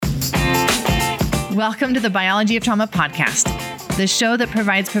Welcome to the Biology of Trauma podcast, the show that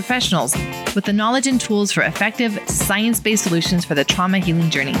provides professionals with the knowledge and tools for effective, science-based solutions for the trauma healing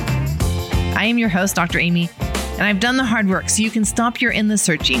journey. I am your host, Dr. Amy, and I've done the hard work so you can stop your endless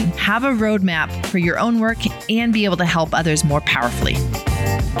searching, have a roadmap for your own work, and be able to help others more powerfully.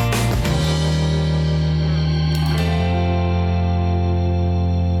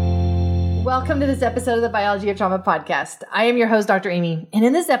 Welcome to this episode of the Biology of Trauma podcast. I am your host, Dr. Amy, and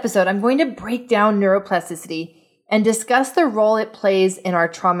in this episode, I'm going to break down neuroplasticity and discuss the role it plays in our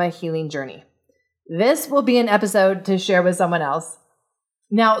trauma healing journey. This will be an episode to share with someone else.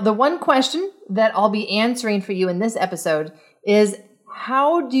 Now, the one question that I'll be answering for you in this episode is,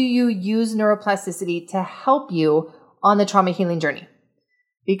 how do you use neuroplasticity to help you on the trauma healing journey?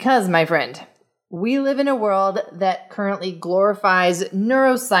 Because, my friend, we live in a world that currently glorifies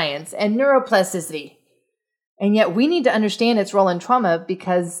neuroscience and neuroplasticity. And yet we need to understand its role in trauma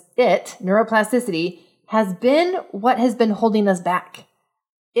because neuroplasticity, has been what has been holding us back.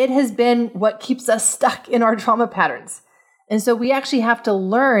 It has been what keeps us stuck in our trauma patterns. And so we actually have to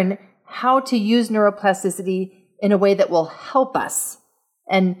learn how to use neuroplasticity in a way that will help us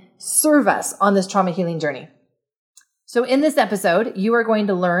and serve us on this trauma healing journey. So in this episode, you are going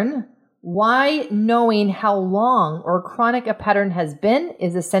to learn why knowing how long or chronic a pattern has been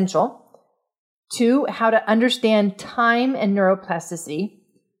is essential. 2, how to understand time and neuroplasticity.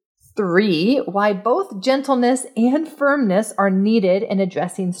 3, why both gentleness and firmness are needed in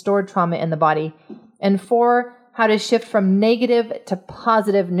addressing stored trauma in the body. And 4, how to shift from negative to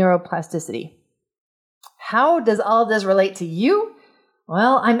positive neuroplasticity. How does all of this relate to you?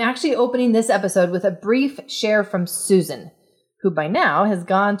 Well, I'm actually opening this episode with a brief share from Susan, who by now has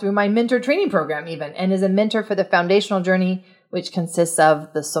gone through my mentor training program even, and is a mentor for the foundational journey, which consists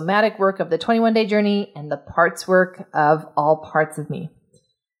of the somatic work of the 21-day journey and the parts work of all parts of me.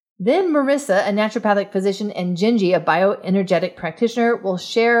 Then Marissa, a naturopathic physician, and Gingy, a bioenergetic practitioner, will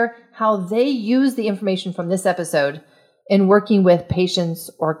share how they use the information from this episode in working with patients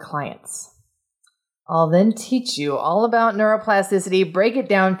or clients. I'll then teach you all about neuroplasticity, break it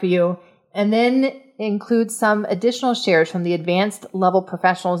down for you, and then include some additional shares from the advanced level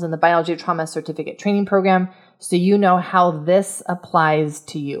professionals in the Biology of Trauma Certificate Training Program so you know how this applies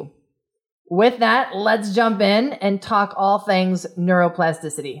to you. With that, let's jump in and talk all things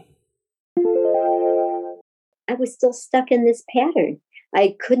neuroplasticity. I was still stuck in this pattern.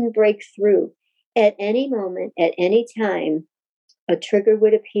 I couldn't break through. At any moment, at any time, a trigger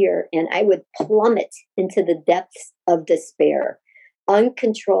would appear and I would plummet into the depths of despair,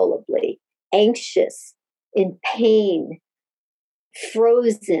 uncontrollably, anxious, in pain,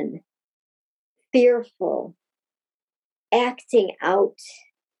 frozen, fearful, acting out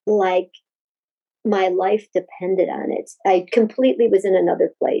like my life depended on it. I completely was in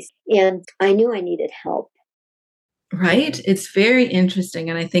another place and I knew I needed help. Right? It's very interesting.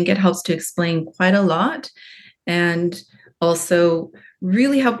 And I think it helps to explain quite a lot and also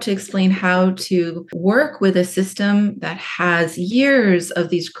really help to explain how to work with a system that has years of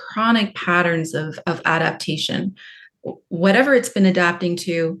these chronic patterns of adaptation. Whatever it's been adapting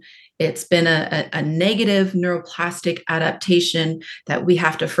to, it's been a negative neuroplastic adaptation that we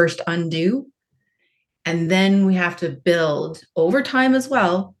have to first undo. And then we have to build over time as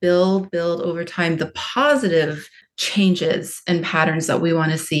well, build over time the positive changes and patterns that we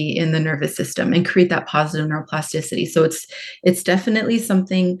want to see in the nervous system and create that positive neuroplasticity. So it's definitely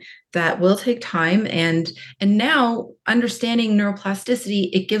something that will take time. And now understanding neuroplasticity,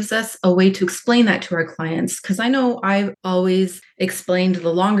 it gives us a way to explain that to our clients. Because I know I've always explained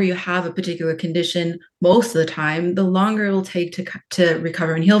the longer you have a particular condition, most of the time, the longer it will take to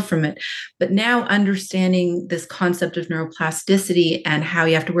recover and heal from it. But now understanding this concept of neuroplasticity and how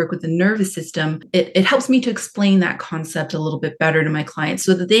you have to work with the nervous system, it helps me to explain that concept a little bit better to my clients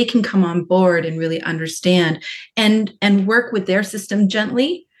so that they can come on board and really understand and work with their system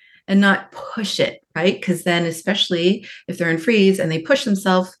gently and not push it, right? Because then, especially if they're in freeze and they push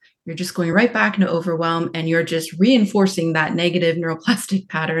themselves, you're just going right back into overwhelm and you're just reinforcing that negative neuroplastic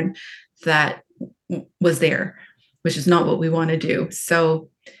pattern that was there, which is not what we want to do. So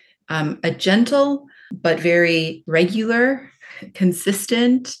a gentle but very regular,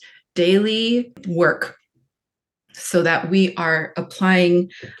 consistent, daily work so that we are applying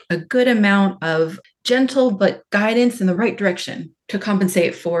a good amount of gentle but guidance in the right direction to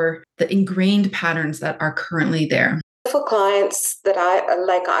compensate for the ingrained patterns that are currently there. For clients that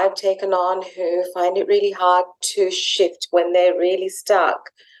I've taken on who find it really hard to shift when they're really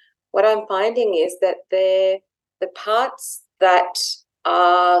stuck, what I'm finding is that the parts that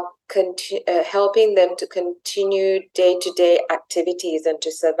are helping them to continue day-to-day activities and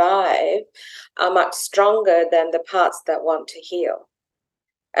to survive are much stronger than the parts that want to heal.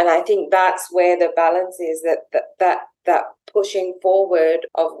 And I think that's where the balance is, that pushing forward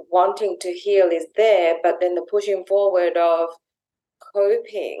of wanting to heal is there, but then the pushing forward of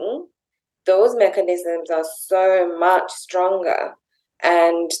coping, those mechanisms are so much stronger.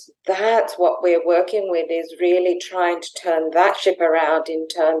 And that's what we're working with, is really trying to turn that ship around in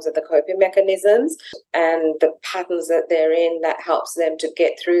terms of the coping mechanisms and the patterns that they're in that helps them to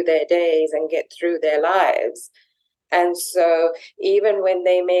get through their days and get through their lives. And so even when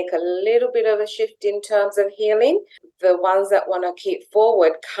they make a little bit of a shift in terms of healing, the ones that want to keep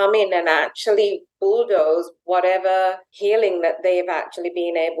forward come in and actually bulldoze whatever healing that they've actually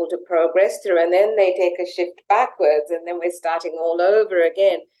been able to progress through. And then they take a shift backwards, and then we're starting all over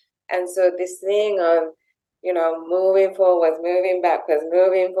again. And so this thing of, moving forwards, moving backwards,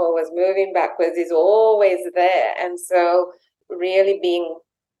 moving forwards, moving backwards is always there. And so really being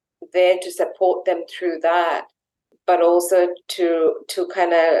there to support them through that, but also to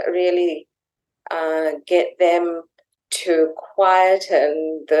kind of really get them to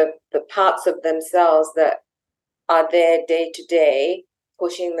quieten the parts of themselves that are there day to day,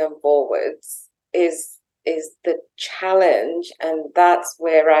 pushing them forwards is the challenge. And that's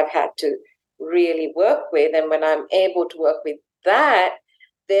where I've had to really work with. And when I'm able to work with that,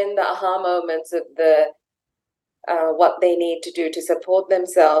 then the aha moments of what they need to do to support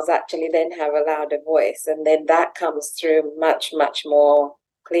themselves actually then have a louder voice. And then that comes through much, much more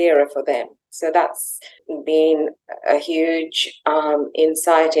clearer for them. So that's been a huge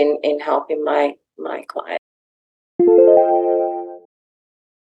insight in helping my client.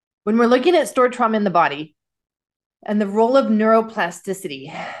 When we're looking at stored trauma in the body and the role of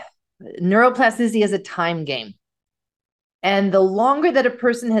neuroplasticity is a time game. And the longer that a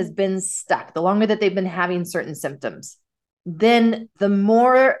person has been stuck, the longer that they've been having certain symptoms, then the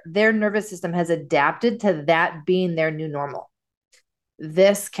more their nervous system has adapted to that being their new normal.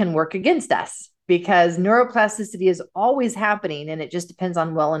 This can work against us because neuroplasticity is always happening, and it just depends on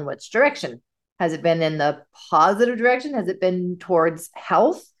in which direction. Has it been in the positive direction? Has it been towards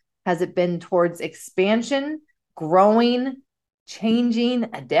health? Has it been towards expansion, growing, changing,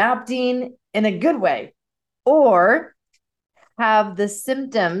 adapting in a good way? Or have the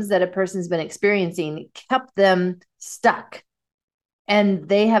symptoms that a person's been experiencing kept them stuck, and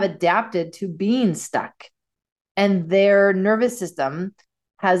they have adapted to being stuck, and their nervous system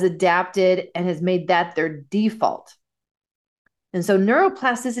has adapted and has made that their default. And so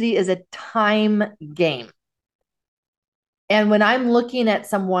neuroplasticity is a time game. And when I'm looking at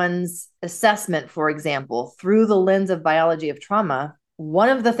someone's assessment, for example, through the lens of biology of trauma, one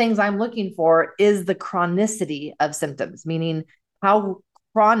of the things I'm looking for is the chronicity of symptoms, meaning how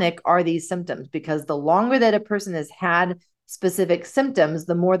chronic are these symptoms? Because the longer that a person has had specific symptoms,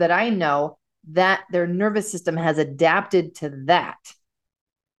 the more that I know that their nervous system has adapted to that.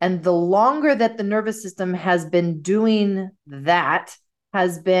 And the longer that the nervous system has been doing that,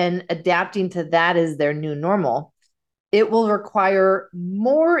 has been adapting to that as their new normal, it will require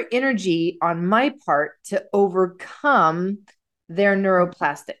more energy on my part to overcome their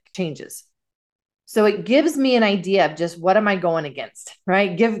neuroplastic changes. So it gives me an idea of just what am I going against,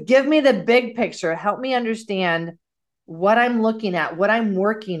 right? Give me the big picture. Help me understand what I'm looking at, what I'm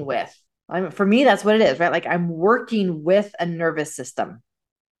working with. For me, that's what it is, right? Like I'm working with a nervous system.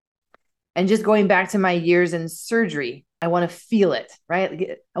 And just going back to my years in surgery, I want to feel it,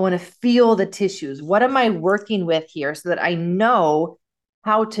 right? I want to feel the tissues. What am I working with here so that I know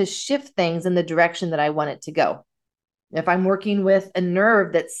how to shift things in the direction that I want it to go? If I'm working with a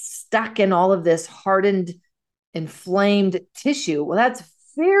nerve that's stuck in all of this hardened, inflamed tissue, well, that's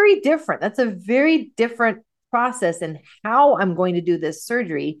very different. That's a very different process in how I'm going to do this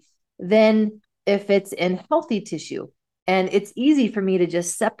surgery than if it's in healthy tissue. And it's easy for me to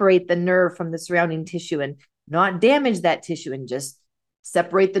just separate the nerve from the surrounding tissue and not damage that tissue and just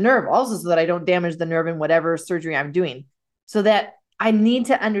separate the nerve also so that I don't damage the nerve in whatever surgery I'm doing. So that I need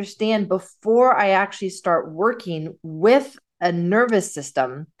to understand before I actually start working with a nervous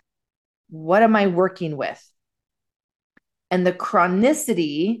system, what am I working with? And the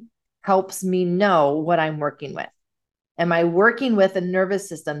chronicity helps me know what I'm working with. Am I working with a nervous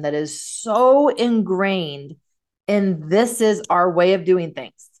system that is so ingrained in this is our way of doing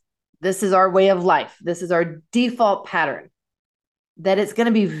things? This is our way of life. This is our default pattern, that it's going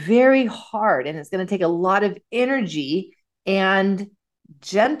to be very hard and it's going to take a lot of energy and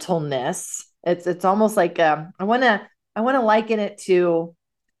gentleness. It's almost like I want to liken it to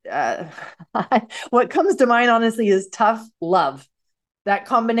what comes to mind honestly is tough love. that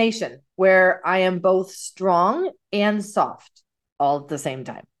combination where I am both strong and soft all at the same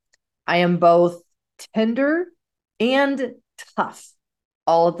time. I am both tender and tough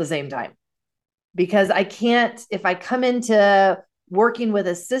all at the same time. Because I can't, if I come into working with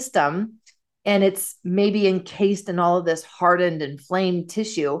a system and it's maybe encased in all of this hardened, inflamed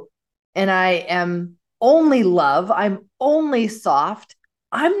tissue, and I am only love, I'm only soft,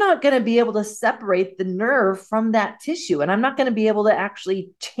 I'm not going to be able to separate the nerve from that tissue, and I'm not going to be able to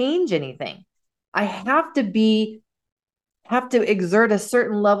actually change anything. I have to exert a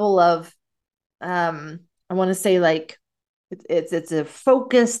certain level of, I want to say like, it's a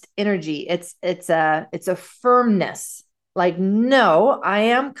focused energy. It's a firmness. Like, no, I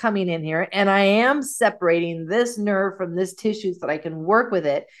am coming in here and I am separating this nerve from this tissue so that I can work with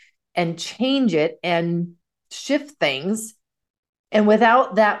it and change it and shift things. And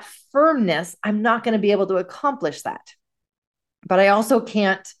without that firmness, I'm not going to be able to accomplish that. But I also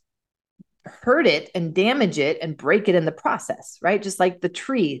can't hurt it and damage it and break it in the process, right? Just like the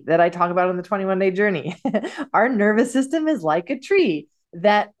tree that I talk about on the 21-day journey. Our nervous system is like a tree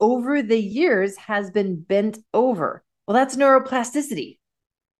that over the years has been bent over. Well, that's neuroplasticity.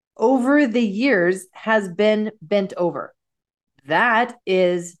 Over the years has been bent over. That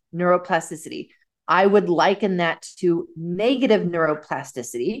is neuroplasticity. I would liken that to negative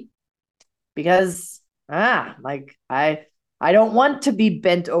neuroplasticity because, like I don't want to be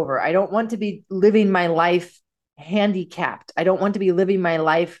bent over. I don't want to be living my life handicapped. I don't want to be living my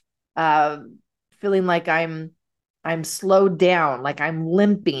life feeling like I'm slowed down, like I'm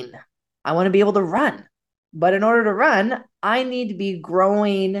limping. I want to be able to run. But in order to run, I need to be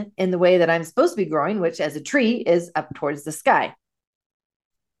growing in the way that I'm supposed to be growing, which as a tree is up towards the sky.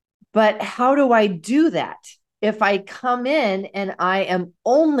 But how do I do that? If I come in and I am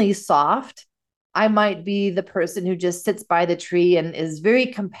only soft, I might be the person who just sits by the tree and is very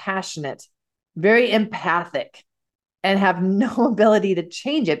compassionate, very empathic, and have no ability to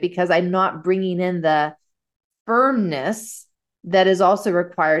change it because I'm not bringing in the firmness that is also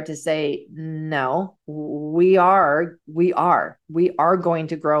required to say, no, we are going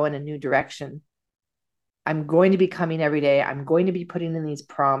to grow in a new direction. I'm going to be coming every day. I'm going to be putting in these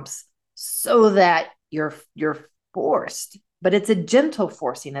prompts so that you're forced, but it's a gentle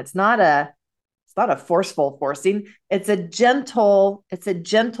forcing. It's not a forceful forcing. It's a gentle,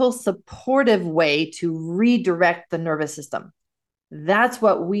 supportive way to redirect the nervous system. That's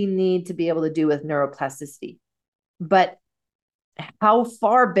what we need to be able to do with neuroplasticity. But how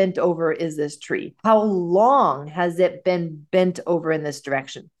far bent over is this tree? How long has it been bent over in this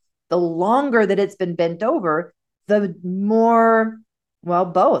direction? The longer that it's been bent over, the more, well,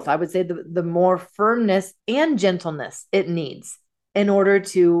 both. I would say the more firmness and gentleness it needs in order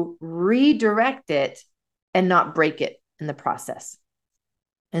to redirect it and not break it in the process.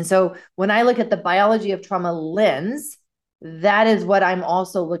 And so when I look at the biology of trauma lens, that is what I'm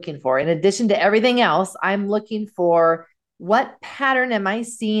also looking for. In addition to everything else, I'm looking for what pattern am I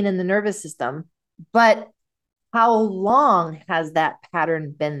seeing in the nervous system, but how long has that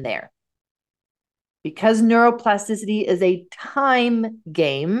pattern been there? Because neuroplasticity is a time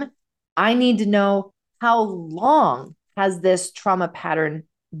game, I need to know how long has this trauma pattern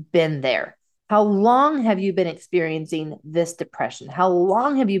been there? How long have you been experiencing this depression? How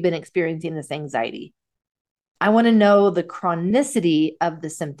long have you been experiencing this anxiety? I want to know the chronicity of the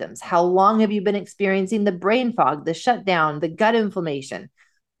symptoms. How long have you been experiencing the brain fog, the shutdown, the gut inflammation?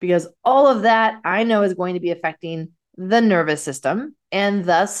 Because all of that I know is going to be affecting the nervous system and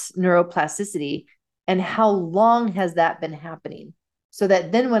thus neuroplasticity. And how long has that been happening? So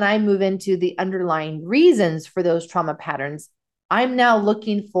that then when I move into the underlying reasons for those trauma patterns, I'm now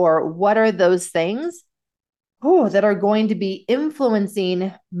looking for what are those things that are going to be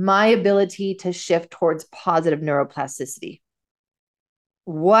influencing my ability to shift towards positive neuroplasticity.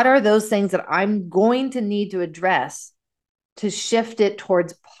 What are those things that I'm going to need to address to shift it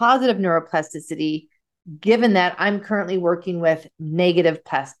towards positive neuroplasticity, given that I'm currently working with negative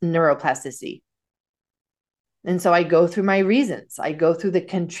neuroplasticity? And so I go through my reasons. I go through the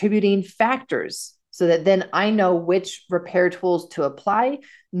contributing factors so that then I know which repair tools to apply,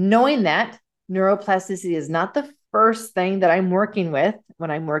 knowing that neuroplasticity is not the first thing that I'm working with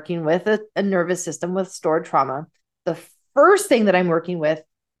when I'm working with a nervous system with stored trauma. The first thing that I'm working with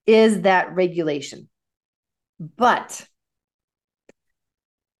is that regulation. But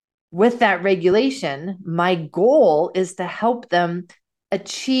with that regulation, my goal is to help them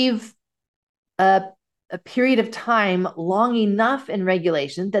achieve a period of time long enough in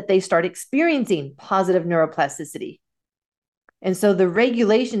regulation that they start experiencing positive neuroplasticity. And so the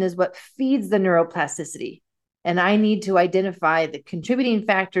regulation is what feeds the neuroplasticity. and I need to identify the contributing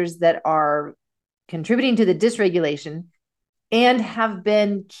factors that are contributing to the dysregulation and have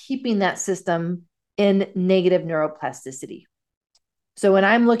been keeping that system in negative neuroplasticity. So when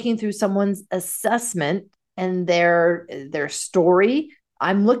I'm looking through someone's assessment and their story,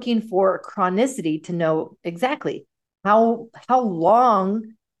 I'm looking for chronicity to know exactly how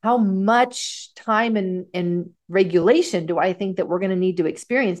long, how much time and regulation do I think that we're going to need to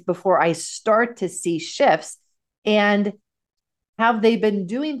experience before I start to see shifts? And have they been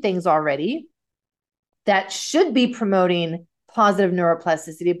doing things already that should be promoting positive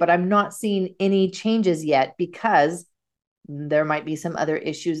neuroplasticity, but I'm not seeing any changes yet because there might be some other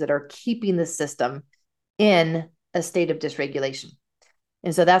issues that are keeping the system in a state of dysregulation.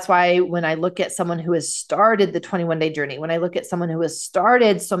 And so that's why when I look at someone who has started the 21-day journey, when I look at someone who has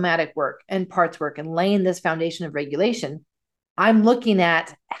started somatic work and parts work and laying this foundation of regulation, I'm looking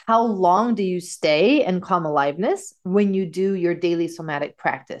at how long do you stay in calm aliveness when you do your daily somatic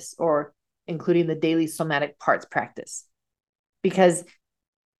practice, or including the daily somatic parts practice. Because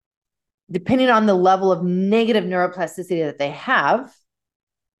depending on the level of negative neuroplasticity that they have,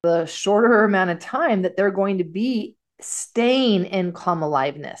 the shorter amount of time that they're going to be staying in calm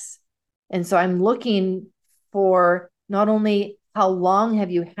aliveness. And so I'm looking for not only how long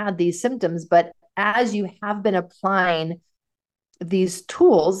have you had these symptoms, but as you have been applying these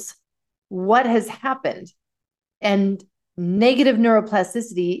tools, what has happened? And negative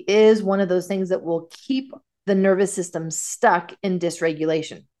neuroplasticity is one of those things that will keep the nervous system stuck in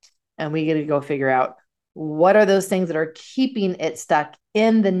dysregulation. And we got to go figure out what are those things that are keeping it stuck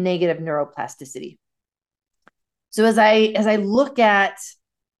in the negative neuroplasticity. So as I look at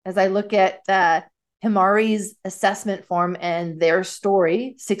Himari's assessment form and their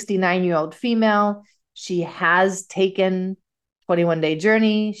story, 69-year-old female, she has taken 21-day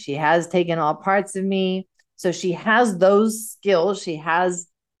journey, she has taken all parts of me. So she has those skills, she has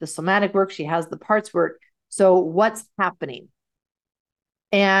the somatic work, she has the parts work. So what's happening?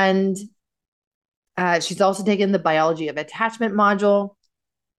 And she's also taken the biology of attachment module.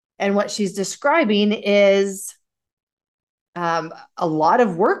 And what she's describing is a lot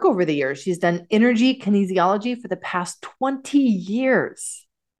of work over the years. She's done energy kinesiology for the past 20 years.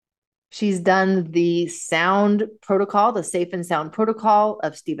 She's done the sound protocol, the safe and sound protocol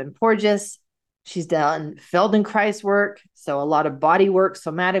of Stephen Porges. She's done Feldenkrais work, so a lot of body work,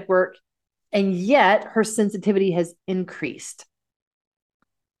 somatic work, and yet her sensitivity has increased.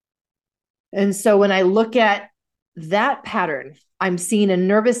 And so when I look at that pattern, I'm seeing a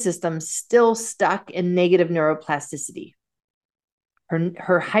nervous system still stuck in negative neuroplasticity.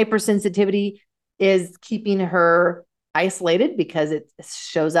 Her hypersensitivity is keeping her isolated because it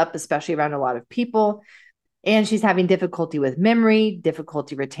shows up, especially around a lot of people. And she's having difficulty with memory,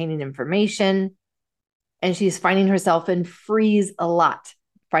 difficulty retaining information. And she's finding herself in freeze a lot,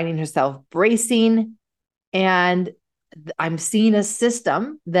 finding herself bracing. And I'm seeing a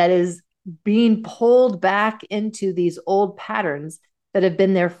system that is being pulled back into these old patterns that have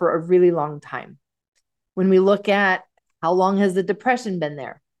been there for a really long time. When we look at how long has the depression been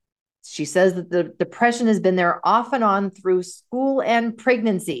there? She says that the depression has been there off and on through school and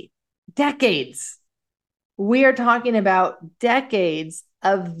pregnancy, decades. We are talking about decades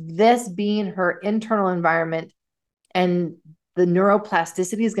of this being her internal environment, and the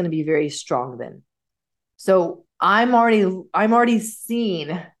neuroplasticity is going to be very strong then. So I'm already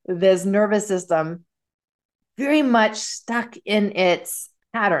seeing this nervous system very much stuck in its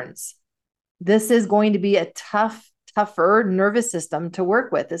patterns. This is going to be a tougher nervous system to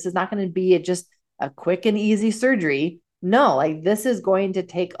work with. This is not going to be just a quick and easy surgery. No, like this is going to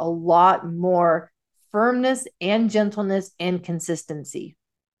take a lot more firmness and gentleness and consistency.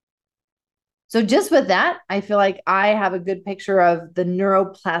 So just with that, I feel like I have a good picture of the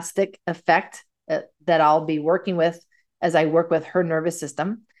neuroplastic effect that I'll be working with as I work with her nervous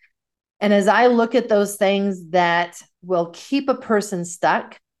system. And as I look at those things that will keep a person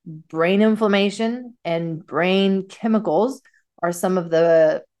stuck, brain inflammation and brain chemicals are some of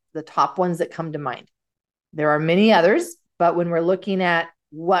the top ones that come to mind. There are many others, but when we're looking at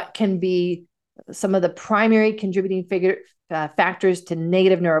what can be some of the primary contributing factors to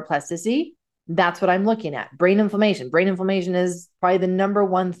negative neuroplasticity, that's what I'm looking at. Brain inflammation. Brain inflammation is probably the number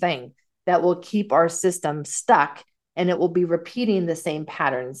one thing that will keep our system stuck, and it will be repeating the same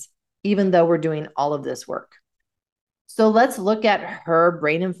patterns, even though we're doing all of this work. So let's look at her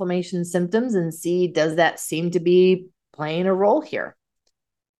brain inflammation symptoms and see, does that seem to be playing a role here?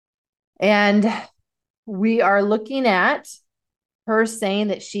 And we are looking at her saying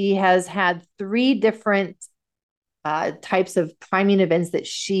that she has had 3 different types of priming events that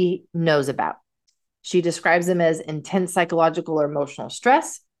she knows about. She describes them as intense psychological or emotional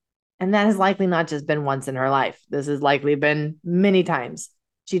stress. And that has likely not just been once in her life. This has likely been many times.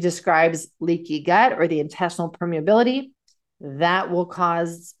 She describes leaky gut or the intestinal permeability that will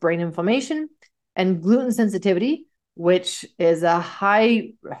cause brain inflammation, and gluten sensitivity, which is a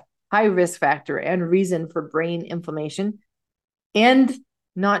high risk factor and reason for brain inflammation, and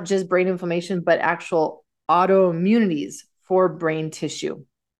not just brain inflammation, but actual autoimmunities for brain tissue.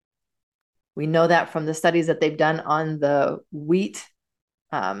 We know that from the studies that they've done on the wheat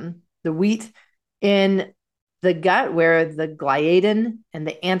in the gut, where the gliadin and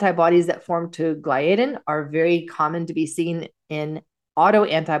the antibodies that form to gliadin are very common to be seen in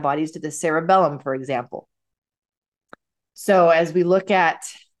autoantibodies to the cerebellum, for example. So as we look at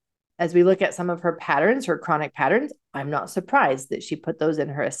some of her patterns, her chronic patterns, I'm not surprised that she put those in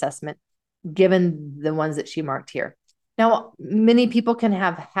her assessment, given the ones that she marked here. Now, many people can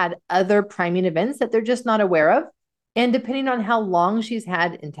have had other priming events that they're just not aware of. And depending on how long she's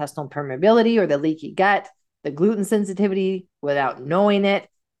had intestinal permeability or the leaky gut, the gluten sensitivity without knowing it,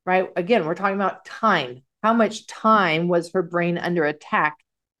 right? Again, we're talking about time. How much time was her brain under attack?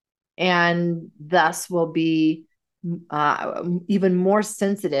 And thus will be even more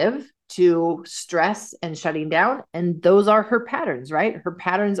sensitive to stress and shutting down. And those are her patterns, right? Her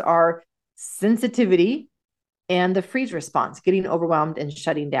patterns are sensitivity and the freeze response, getting overwhelmed and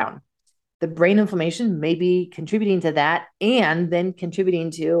shutting down. The brain inflammation may be contributing to that, and then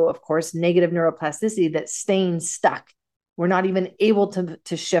contributing to, of course, negative neuroplasticity that's staying stuck. We're not even able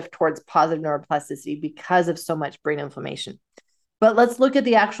to shift towards positive neuroplasticity because of so much brain inflammation. But let's look at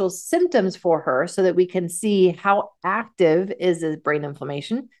the actual symptoms for her so that we can see how active is this brain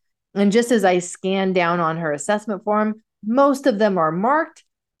inflammation. And just as I scan down on her assessment form, most of them are marked.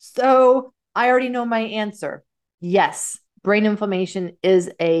 So I already know my answer. Yes, brain inflammation is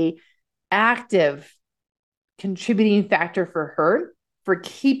a active contributing factor for her for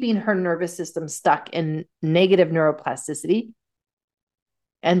keeping her nervous system stuck in negative neuroplasticity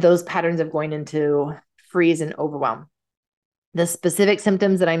and those patterns of going into freeze and overwhelm. The specific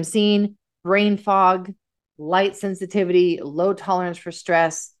symptoms that I'm seeing: brain fog, light sensitivity, low tolerance for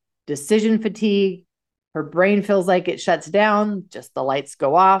stress, decision fatigue. Her brain feels like it shuts down, just the lights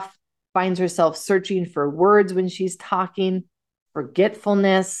go off, finds herself searching for words when she's talking,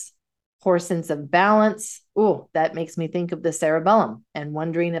 forgetfulness, poor sense of balance. Oh, that makes me think of the cerebellum and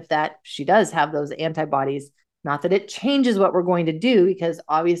wondering if that she does have those antibodies. Not that it changes what we're going to do, because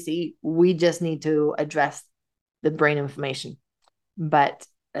obviously we just need to address the brain inflammation. But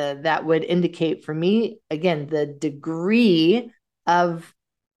that would indicate for me, again, the degree of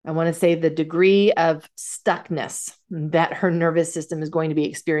stuckness that her nervous system is going to be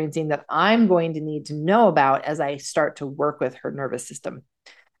experiencing, that I'm going to need to know about as I start to work with her nervous system.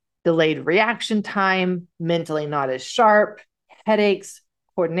 Delayed reaction time, mentally not as sharp, headaches,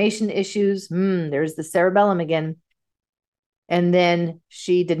 coordination issues. There's the cerebellum again. And then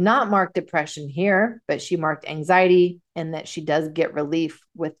she did not mark depression here, but she marked anxiety, and that she does get relief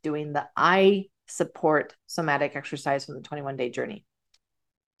with doing the I support somatic exercise from the 21-day journey.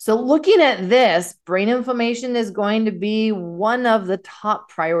 So looking at this, brain inflammation is going to be one of the top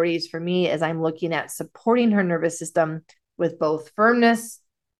priorities for me as I'm looking at supporting her nervous system with both firmness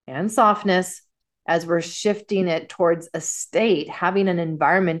and softness, as we're shifting it towards a state, having an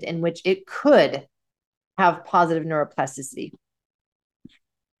environment in which it could have positive neuroplasticity.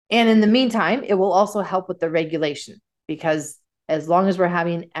 And in the meantime, it will also help with the regulation, because as long as we're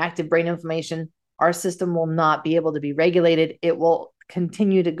having active brain inflammation, our system will not be able to be regulated. It will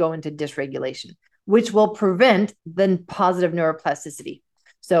continue to go into dysregulation, which will prevent the positive neuroplasticity.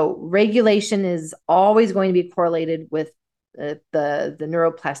 So regulation is always going to be correlated with the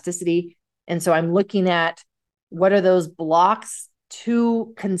neuroplasticity. And so I'm looking at what are those blocks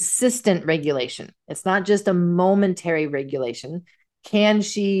to consistent regulation. It's not just a momentary regulation. Can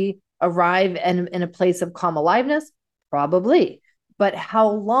she arrive in a place of calm aliveness? Probably. But how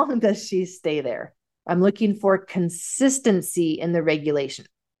long does she stay there? I'm looking for consistency in the regulation.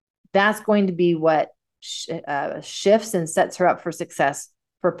 That's going to be what shifts and sets her up for success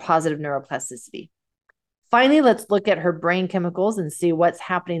for positive neuroplasticity. Finally, let's look at her brain chemicals and see what's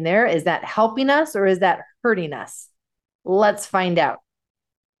happening there. Is that helping us or is that hurting us? Let's find out.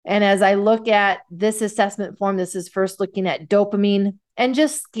 And as I look at this assessment form, this is first looking at dopamine, and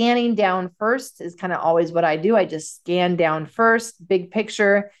just scanning down first is kind of always what I do. I just scan down first, big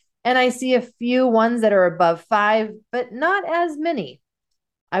picture, and I see a few ones that are above 5, but not as many.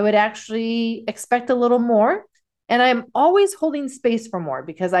 I would actually expect a little more. And I'm always holding space for more,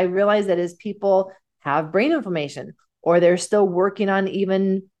 because I realize that as people have brain inflammation, or they're still working on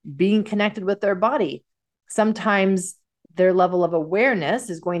even being connected with their body. Sometimes their level of awareness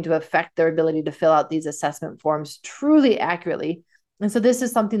is going to affect their ability to fill out these assessment forms truly accurately. And so this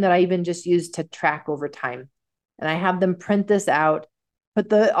is something that I even just use to track over time. And I have them print this out,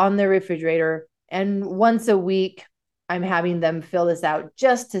 put on their refrigerator, and once a week, I'm having them fill this out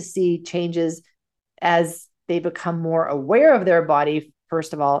just to see changes as they become more aware of their body,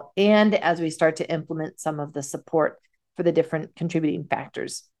 first of all, and as we start to implement some of the support for the different contributing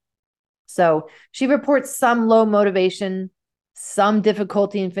factors. So she reports some low motivation, some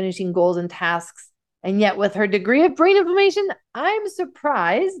difficulty in finishing goals and tasks. And yet with her degree of brain inflammation, I'm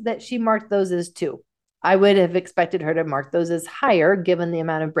surprised that she marked those as 2. I would have expected her to mark those as higher given the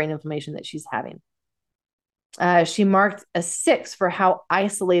amount of brain inflammation that she's having. She marked a 6 for how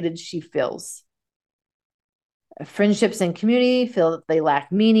isolated she feels. Friendships and community feel that they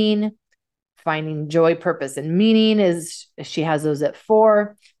lack meaning. Finding joy, purpose, and meaning she has those at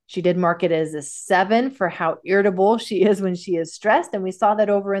 4. She did mark it as a 7 for how irritable she is when she is stressed. And we saw that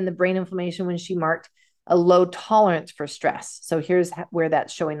over in the brain inflammation when she marked a low tolerance for stress. So here's where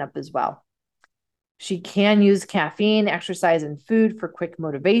that's showing up as well. She can use caffeine, exercise, and food for quick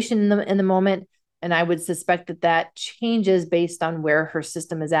motivation in the moment. And I would suspect that changes based on where her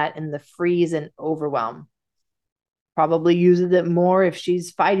system is at in the freeze and overwhelm. Probably uses it more if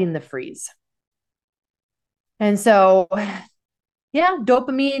she's fighting the freeze. And so, yeah,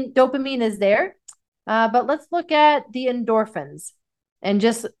 dopamine is there. But let's look at the endorphins. And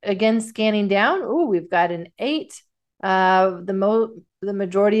just, again, scanning down, we've got an 8. The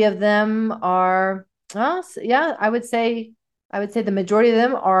majority of them are, I would say the majority of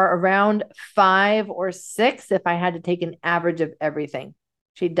them are around 5 or 6 if I had to take an average of everything.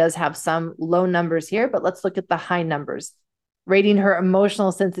 She does have some low numbers here, but let's look at the high numbers. Rating her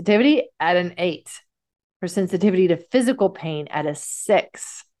emotional sensitivity at an 8. Her sensitivity to physical pain at a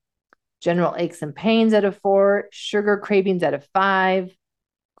 6. General aches and pains at a 4. Sugar cravings at a 5.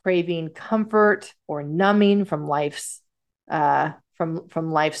 Craving comfort or numbing from life's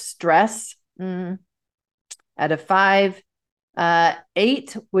stress at a 5.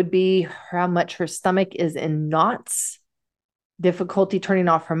 8 would be how much her stomach is in knots. Difficulty turning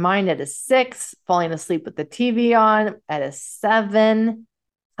off her mind at a 6. Falling asleep with the TV on at a 7.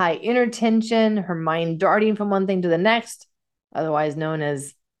 High inner tension, her mind darting from one thing to the next, otherwise known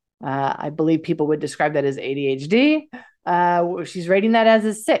as, I believe people would describe that as ADHD. She's rating that as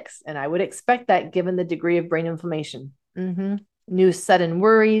a 6, and I would expect that given the degree of brain inflammation. New sudden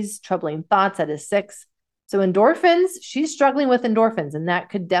worries, troubling thoughts at a 6. So endorphins, she's struggling with endorphins, and that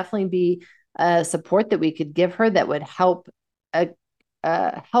could definitely be support that we could give her that would help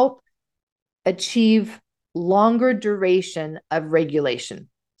achieve longer duration of regulation,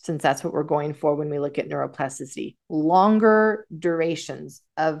 since that's what we're going for when we look at neuroplasticity, longer durations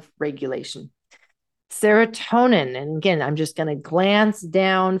of regulation. Serotonin, and again, I'm just going to glance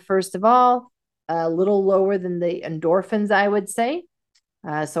down first of all, a little lower than the endorphins, I would say.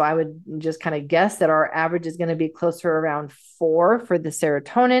 So I would just kind of guess that our average is going to be closer around 4 for the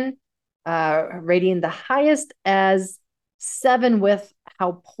serotonin, rating the highest as 7 with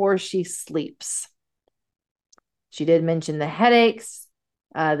how poor she sleeps. She did mention the headaches,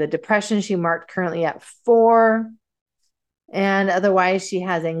 the depression she marked currently at 4. And otherwise, she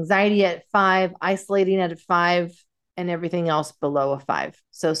has anxiety at 5, isolating at a 5, and everything else below a 5.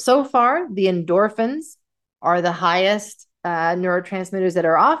 So far, the endorphins are the highest neurotransmitters that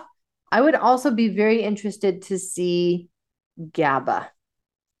are off. I would also be very interested to see GABA.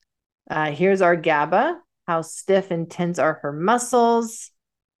 Here's our GABA. How stiff and tense are her muscles?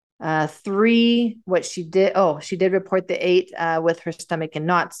 3, what she did. She did report the 8 with her stomach in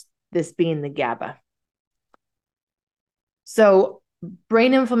knots, this being the GABA. So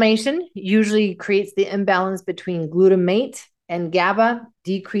brain inflammation usually creates the imbalance between glutamate and GABA,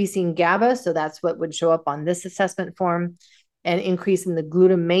 decreasing GABA. So that's what would show up on this assessment form, and increasing the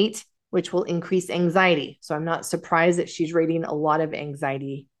glutamate, which will increase anxiety. So I'm not surprised that she's rating a lot of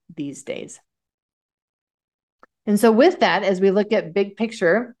anxiety these days. And so with that, as we look at big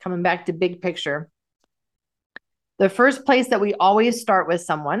picture, coming back to big picture, the first place that we always start with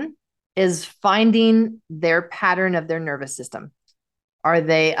someone is finding their pattern of their nervous system. Are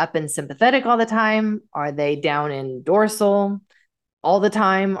they up in sympathetic all the time? Are they down in dorsal all the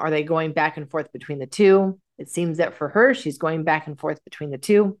time? Are they going back and forth between the two? It seems that for her, she's going back and forth between the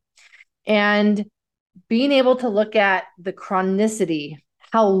two. And being able to look at the chronicity,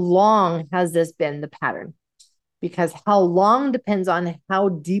 how long has this been the pattern? Because how long depends on how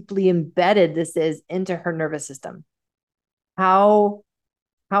deeply embedded this is into her nervous system. How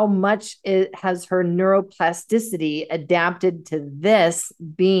how much has her neuroplasticity adapted to this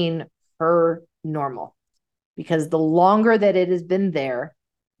being her normal. Because the longer that it has been there,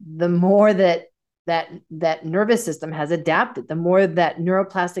 the more that nervous system has adapted, the more that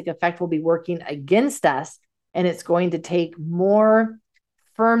neuroplastic effect will be working against us. And it's going to take more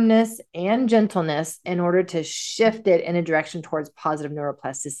firmness and gentleness in order to shift it in a direction towards positive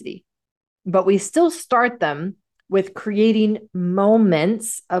neuroplasticity. But we still start them with creating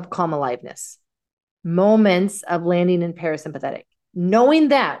moments of calm aliveness, moments of landing in parasympathetic, knowing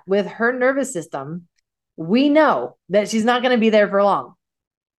that with her nervous system, we know that she's not going to be there for long.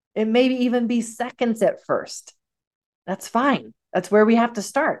 It may even be seconds at first. That's fine. That's where we have to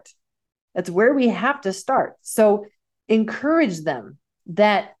start. So encourage them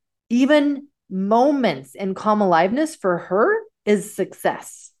that even moments in calm aliveness for her is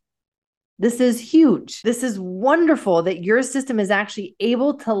success. This is huge. This is wonderful that your system is actually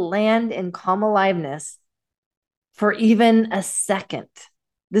able to land in calm aliveness for even a second.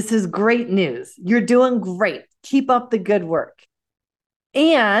 This is great news. You're doing great. Keep up the good work.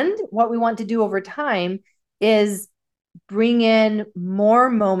 And what we want to do over time is bring in more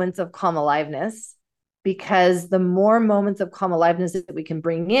moments of calm aliveness, because the more moments of calm aliveness that we can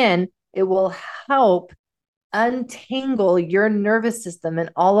bring in, it will help untangle your nervous system and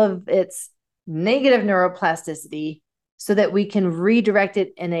all of its negative neuroplasticity so that we can redirect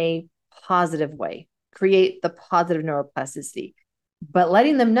it in a positive way, create the positive neuroplasticity. But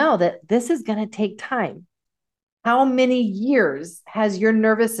letting them know that this is going to take time. How many years has your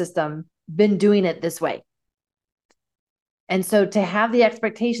nervous system been doing it this way? And so to have the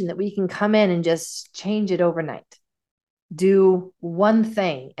expectation that we can come in and just change it overnight, do one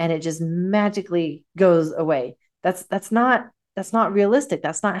thing and it just magically goes away. That's not realistic.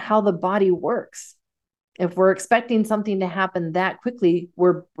 That's not how the body works. If we're expecting something to happen that quickly,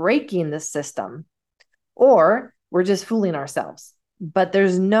 we're breaking the system or we're just fooling ourselves. But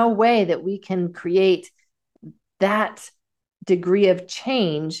there's no way that we can create that degree of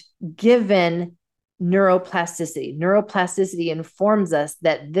change given neuroplasticity. Neuroplasticity informs us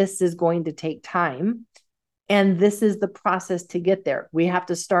that this is going to take time. And this is the process to get there. We have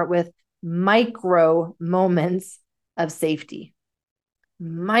to start with micro moments of safety,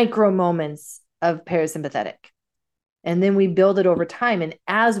 micro moments of parasympathetic. And then we build it over time. And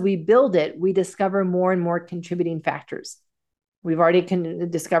as we build it, we discover more and more contributing factors. We've already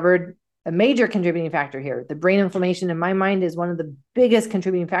discovered a major contributing factor here. The brain inflammation, in my mind, is one of the biggest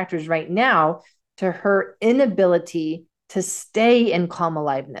contributing factors right now to her inability to stay in calm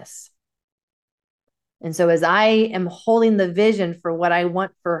aliveness. And so as I am holding the vision for what I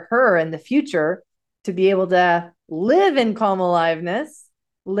want for her in the future, to be able to live in calm aliveness,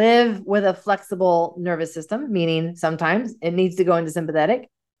 live with a flexible nervous system, meaning sometimes it needs to go into sympathetic,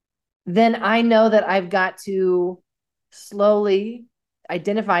 then I know that I've got to slowly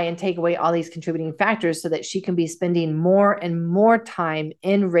identify and take away all these contributing factors so that she can be spending more and more time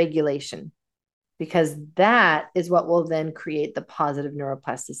in regulation, because that is what will then create the positive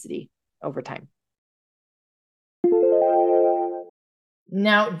neuroplasticity over time.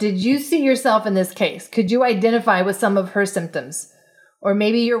 Now, did you see yourself in this case? Could you identify with some of her symptoms? Or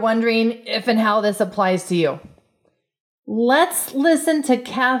maybe you're wondering if and how this applies to you. Let's listen to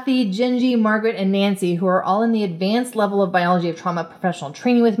Kathy, Gingy, Margaret, and Nancy, who are all in the advanced level of biology of trauma professional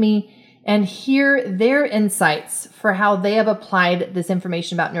training with me, and hear their insights for how they have applied this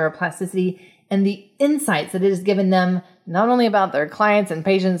information about neuroplasticity and the insights that it has given them, not only about their clients and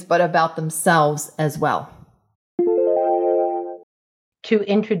patients, but about themselves as well. To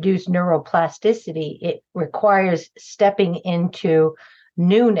introduce neuroplasticity, it requires stepping into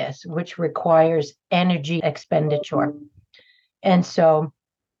newness, which requires energy expenditure. And so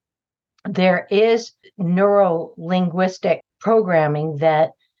there is neuro-linguistic programming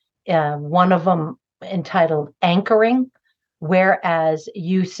that one of them entitled anchoring, whereas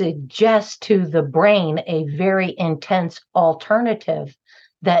you suggest to the brain a very intense alternative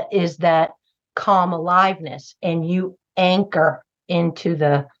that is that calm aliveness, and you anchor into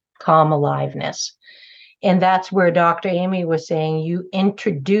the calm aliveness. And that's where Dr. Amy was saying you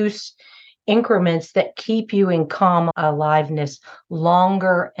introduce increments that keep you in calm aliveness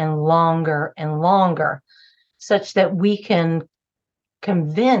longer and longer and longer, such that we can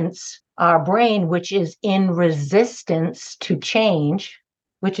convince our brain, which is in resistance to change,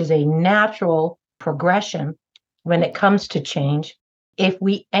 which is a natural progression when it comes to change. If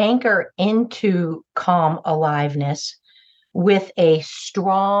we anchor into calm aliveness with a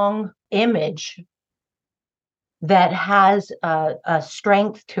strong image that has a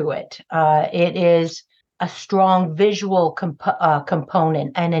strength to it. It is a strong visual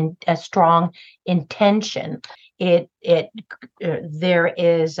component and a strong intention. There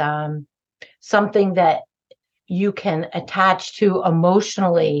is something that you can attach to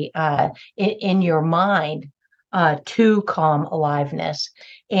emotionally in your mind to calm aliveness,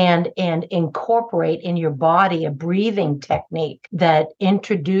 and incorporate in your body a breathing technique that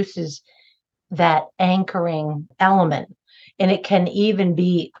introduces that anchoring element. And it can even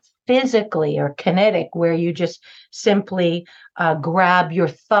be physically or kinetic, where you just simply grab your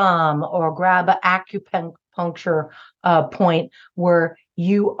thumb or grab an acupuncture point, where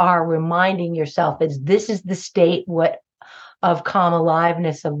you are reminding yourself is this is the state of calm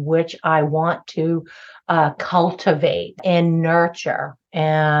aliveness of which I want to cultivate and nurture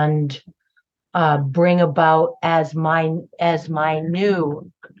and bring about as my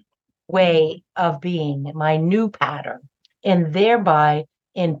new way of being, my new pattern. And thereby,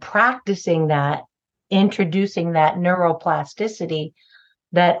 in practicing that, introducing that neuroplasticity,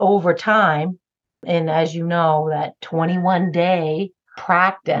 that over time, and as you know, that 21-day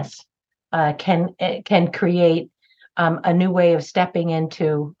practice can create a new way of stepping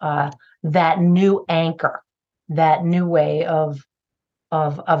into that new anchor, that new way of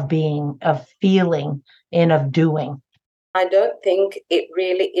being, of feeling, and of doing. I don't think it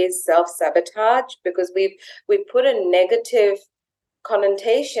really is self-sabotage, because we've put a negative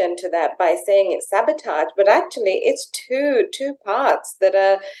connotation to that by saying it's sabotage, but actually it's two parts that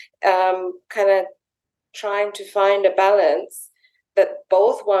are kind of trying to find a balance, that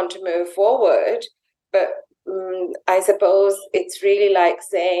both want to move forward. But I suppose it's really like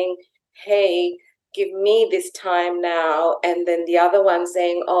saying, hey, give me this time now, and then the other one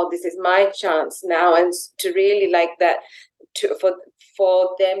saying, oh, this is my chance now, and to really like that, for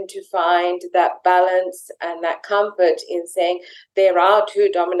them to find that balance and that comfort in saying there are two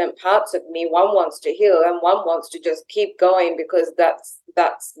dominant parts of me. One wants to heal and one wants to just keep going because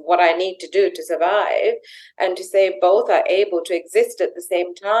that's what I need to do to survive, and to say both are able to exist at the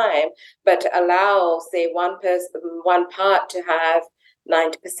same time, but allow, say, one part to have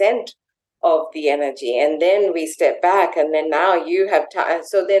 90% of the energy, and then we step back, and then now you have time.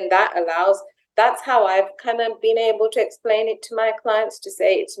 So then that allows. That's how I've kind of been able to explain it to my clients, to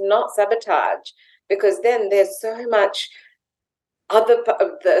say it's not sabotage, because then there's so much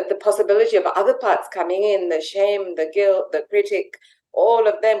the possibility of other parts coming in, the shame, the guilt, the critic, all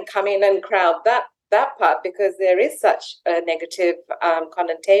of them come in and crowd that part, because there is such a negative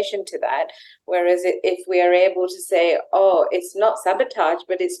connotation to that. Whereas if we are able to say, oh, it's not sabotage,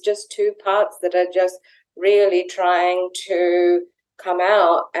 but it's just two parts that are just really trying to come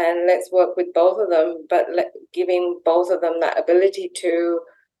out, and let's work with both of them, but giving both of them that ability to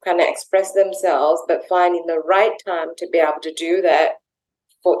kind of express themselves, but finding the right time to be able to do that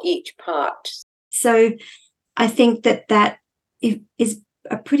for each part. So I think that is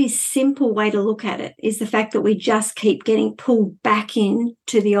a pretty simple way to look at it, is the fact that we just keep getting pulled back in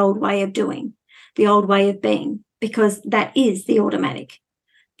to the old way of doing, the old way of being, because that is the automatic.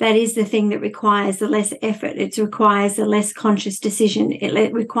 That is the thing that requires the less effort. It requires a less conscious decision.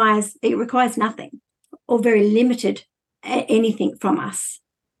 It requires nothing or very limited anything from us,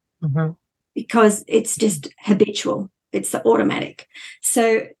 because it's just habitual. It's the automatic.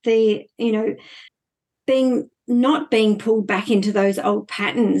 So not being pulled back into those old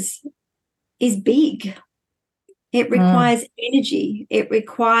patterns is big. It requires energy. It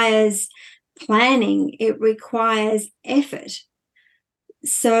requires planning. It requires effort.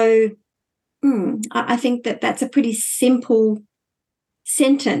 So I think that that's a pretty simple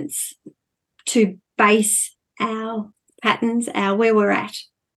sentence to base our patterns, where we're at.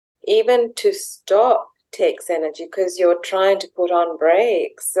 Even to stop takes energy, because you're trying to put on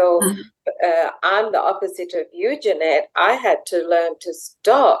brakes. So I'm the opposite of you, Jeanette. I had to learn to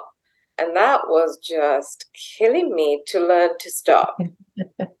stop, and that was just killing me to learn to stop.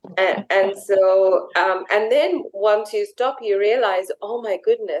 And so and then once you stop, you realize, oh my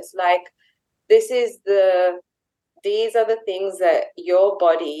goodness, like these are the things that your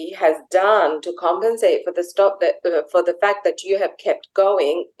body has done to compensate for for the fact that you have kept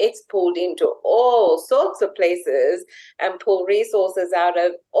going. It's pulled into all sorts of places and pulled resources out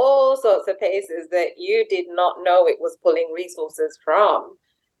of all sorts of places that you did not know it was pulling resources from.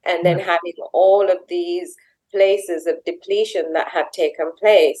 And then having all of these places of depletion that have taken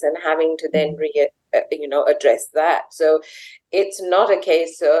place, and having to then address that. So it's not a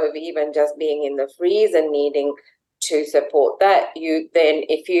case of even just being in the freeze and needing to support that. You then,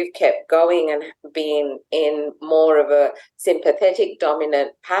 if you've kept going and been in more of a sympathetic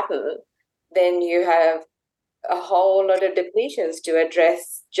dominant pattern, then you have a whole lot of depletions to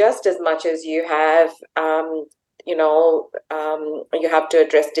address just as much as you have. You have to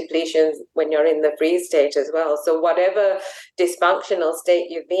address depletions when you're in the freeze state as well. So whatever dysfunctional state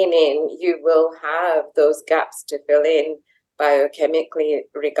you've been in, you will have those gaps to fill in biochemically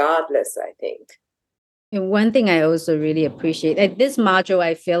regardless, I think. And one thing I also really appreciate, like this module,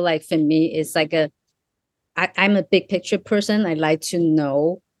 I feel like for me is like I'm a big picture person. I like to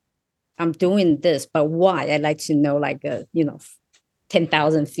know I'm doing this, but why? I like to know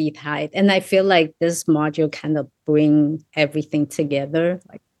 10,000 feet high. And I feel like this module kind of bring everything together.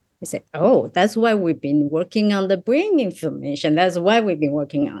 Like I said, oh, that's why we've been working on the brain information. That's why we've been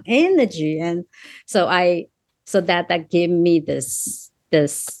working on energy. And so that gave me this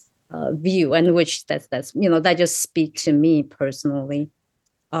view, and which that just speak to me personally.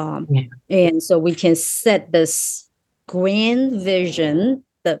 And so we can set this grand vision,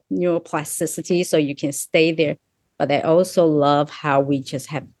 the neuroplasticity, so you can stay there. But I also love how we just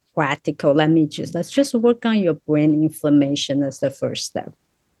have practical. Let's just work on your brain inflammation as the first step.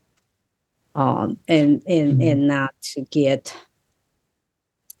 And not to get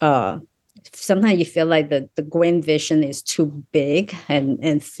sometimes you feel like the grand vision is too big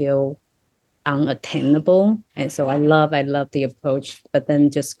and feel unattainable. And so I love the approach, but then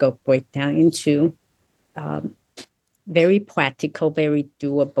just go break down into very practical, very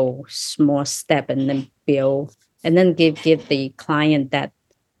doable, small step, and then build, and then give the client that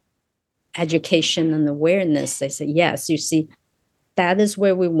education and awareness. They say, yes, you see, that is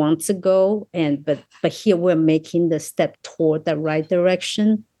where we want to go. But here we're making the step toward the right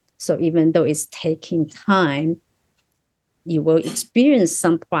direction. So even though it's taking time, you will experience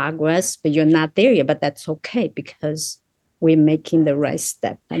some progress, but you're not there yet. But that's okay, because we're making the right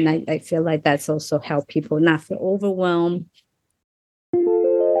step. And I feel like that's also help people not feel overwhelmed.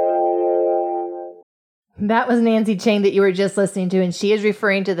 That was Nancy Chang that you were just listening to, and she is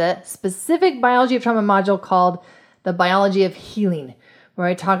referring to the specific Biology of Trauma module called the Biology of Healing, where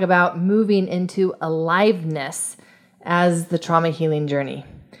I talk about moving into aliveness as the trauma healing journey.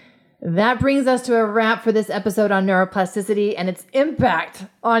 That brings us to a wrap for this episode on neuroplasticity and its impact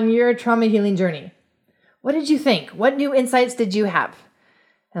on your trauma healing journey. What did you think? What new insights did you have?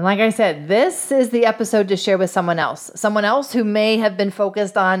 And like I said, this is the episode to share with someone else who may have been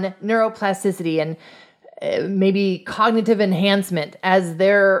focused on neuroplasticity and maybe cognitive enhancement as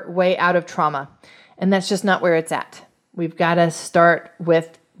their way out of trauma. And that's just not where it's at. We've got to start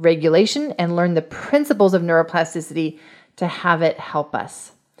with regulation and learn the principles of neuroplasticity to have it help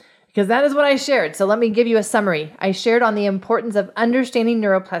us. Because that is what I shared. So let me give you a summary. I shared on the importance of understanding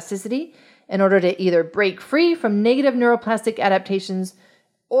neuroplasticity in order to either break free from negative neuroplastic adaptations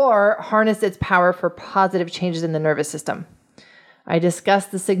or harness its power for positive changes in the nervous system. I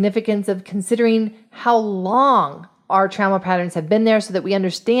discussed the significance of considering how long our trauma patterns have been there so that we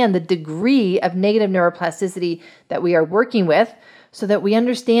understand the degree of negative neuroplasticity that we are working with, so that we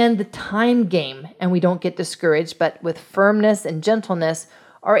understand the time game and we don't get discouraged, but with firmness and gentleness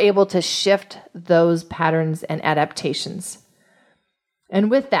are able to shift those patterns and adaptations. And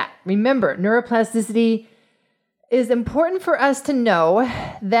with that, remember, neuroplasticity is important for us to know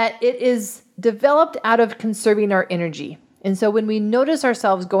that it is developed out of conserving our energy. And so when we notice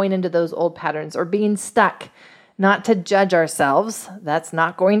ourselves going into those old patterns or being stuck, not to judge ourselves, that's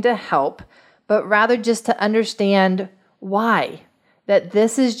not going to help, but rather just to understand why, that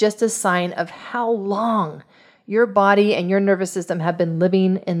this is just a sign of how long your body and your nervous system have been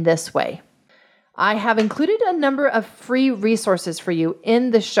living in this way. I have included a number of free resources for you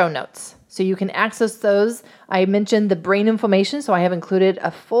in the show notes, so you can access those. I mentioned the brain inflammation, so I have included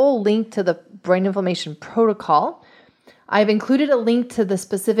a full link to the brain inflammation protocol. I've included a link to the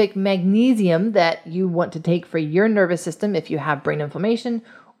specific magnesium that you want to take for your nervous system if you have brain inflammation,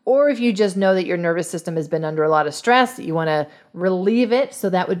 or if you just know that your nervous system has been under a lot of stress, you want to relieve it. So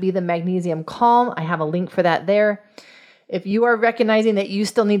that would be the Magnesium Calm. I have a link for that there. If you are recognizing that you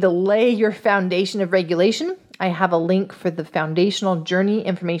still need to lay your foundation of regulation, I have a link for the foundational journey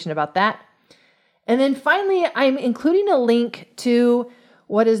information about that. And then finally, I'm including a link to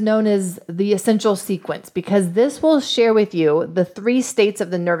what is known as the essential sequence, because this will share with you the 3 states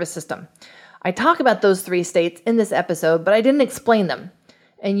of the nervous system. I talk about those 3 states in this episode, but I didn't explain them.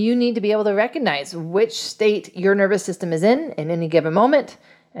 And you need to be able to recognize which state your nervous system is in any given moment.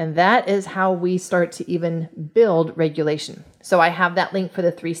 And that is how we start to even build regulation. So I have that link for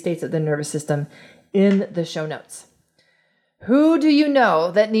the 3 states of the nervous system in the show notes. Who do you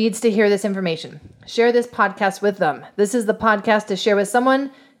know that needs to hear this information? Share this podcast with them. This is the podcast to share with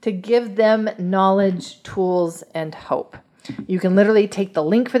someone to give them knowledge, tools, and hope. You can literally take the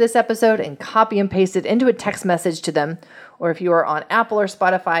link for this episode and copy and paste it into a text message to them. Or if you are on Apple or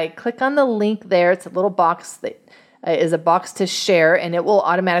Spotify, click on the link there. It's a little box that is a box to share, and it will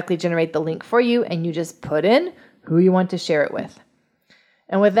automatically generate the link for you. And you just put in who you want to share it with.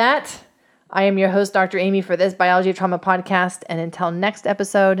 And with that, I am your host, Dr. Amy, for this Biology of Trauma podcast. And until next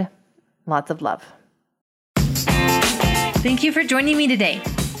episode, lots of love. Thank you for joining me today.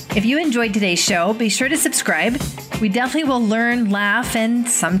 If you enjoyed today's show, be sure to subscribe. We definitely will learn, laugh, and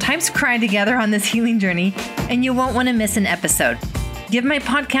sometimes cry together on this healing journey, and you won't want to miss an episode. Give my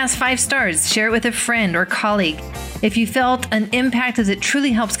podcast 5 stars, share it with a friend or colleague. If you felt an impact, as it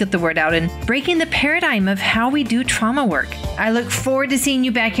truly helps get the word out and breaking the paradigm of how we do trauma work. I look forward to seeing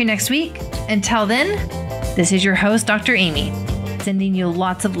you back here next week. Until then, this is your host, Dr. Amy, sending you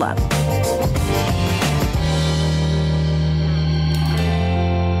lots of love.